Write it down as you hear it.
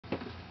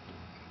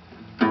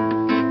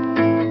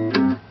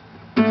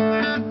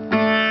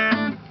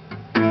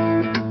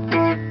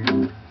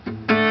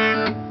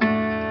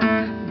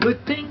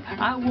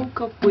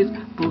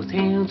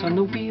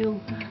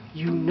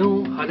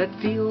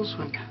miles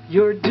when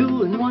you're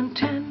doing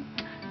 110.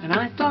 And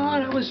I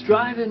thought I was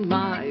driving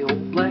my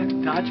old black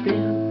Dodge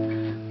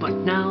van, but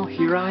now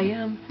here I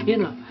am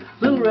in a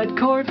little red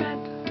Corvette.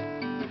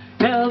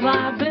 Have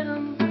I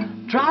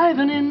been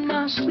driving in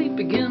my sleep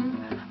again?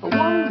 I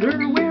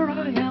wonder where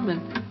I am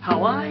and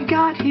how I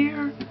got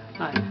here.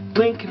 I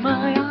blink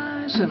my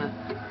eyes and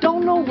I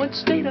don't know what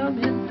state I'm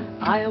in.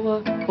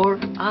 Iowa or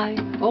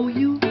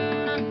IOU,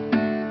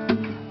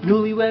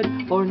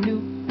 Newlywed or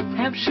New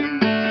Hampshire.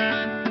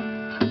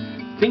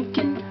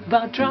 Thinking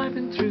about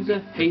driving through the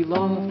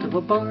hayloft of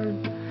a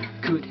barn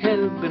could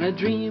have been a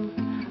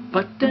dream,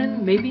 but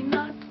then maybe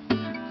not.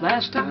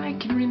 Last I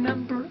can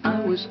remember I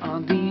was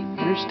on the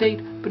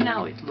interstate, but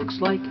now it looks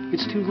like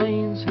it's 2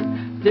 lanes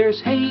and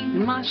there's hay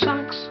in my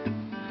socks.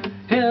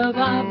 Have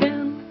I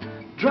been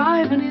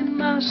driving in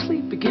my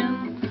sleep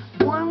again?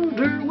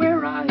 Wonder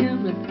where I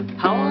am and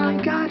how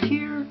I got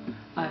here.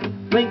 I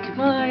blink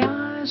my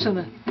eyes and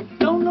I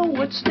don't know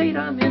what state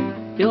I'm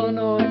in.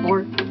 Illinois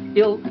or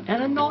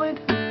Illinois,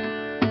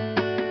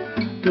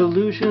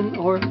 Delusion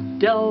or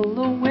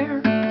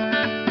Delaware.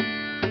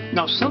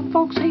 Now some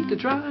folks hate to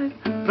drive,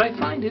 but I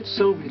find it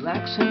so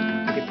relaxing.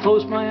 I could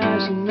close my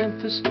eyes in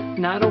Memphis,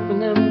 not open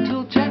them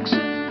until Jackson.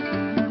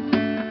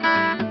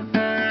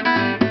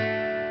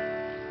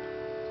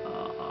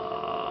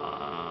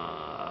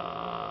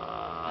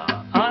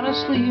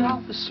 Honestly,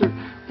 officer,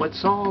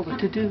 what's all the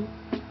to-do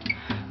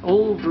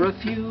over a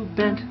few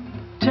bent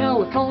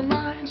telephone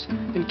lines?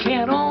 And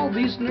can't all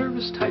these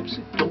nervous types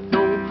that don't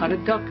know how to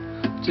duck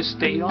just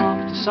stay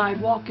off the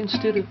sidewalk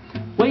instead of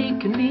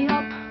waking me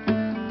up?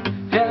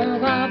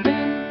 Have I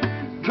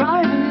been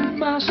driving in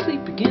my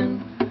sleep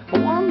again? I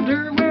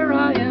wonder where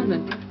I am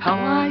and how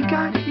I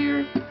got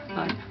here.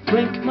 I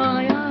blink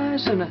my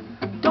eyes and I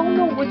don't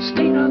know what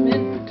state I'm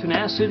in.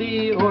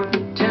 Tenacity or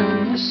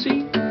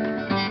Tennessee,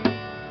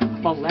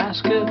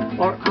 Alaska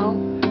or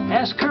I'll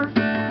ask her,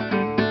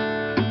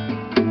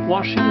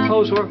 Washington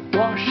Post or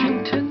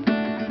Washington,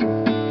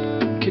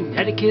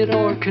 Connecticut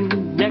or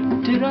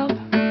connected up,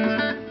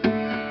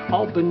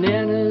 all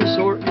bananas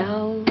or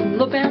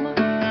Alabama,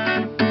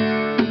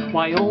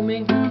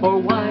 Wyoming or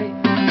why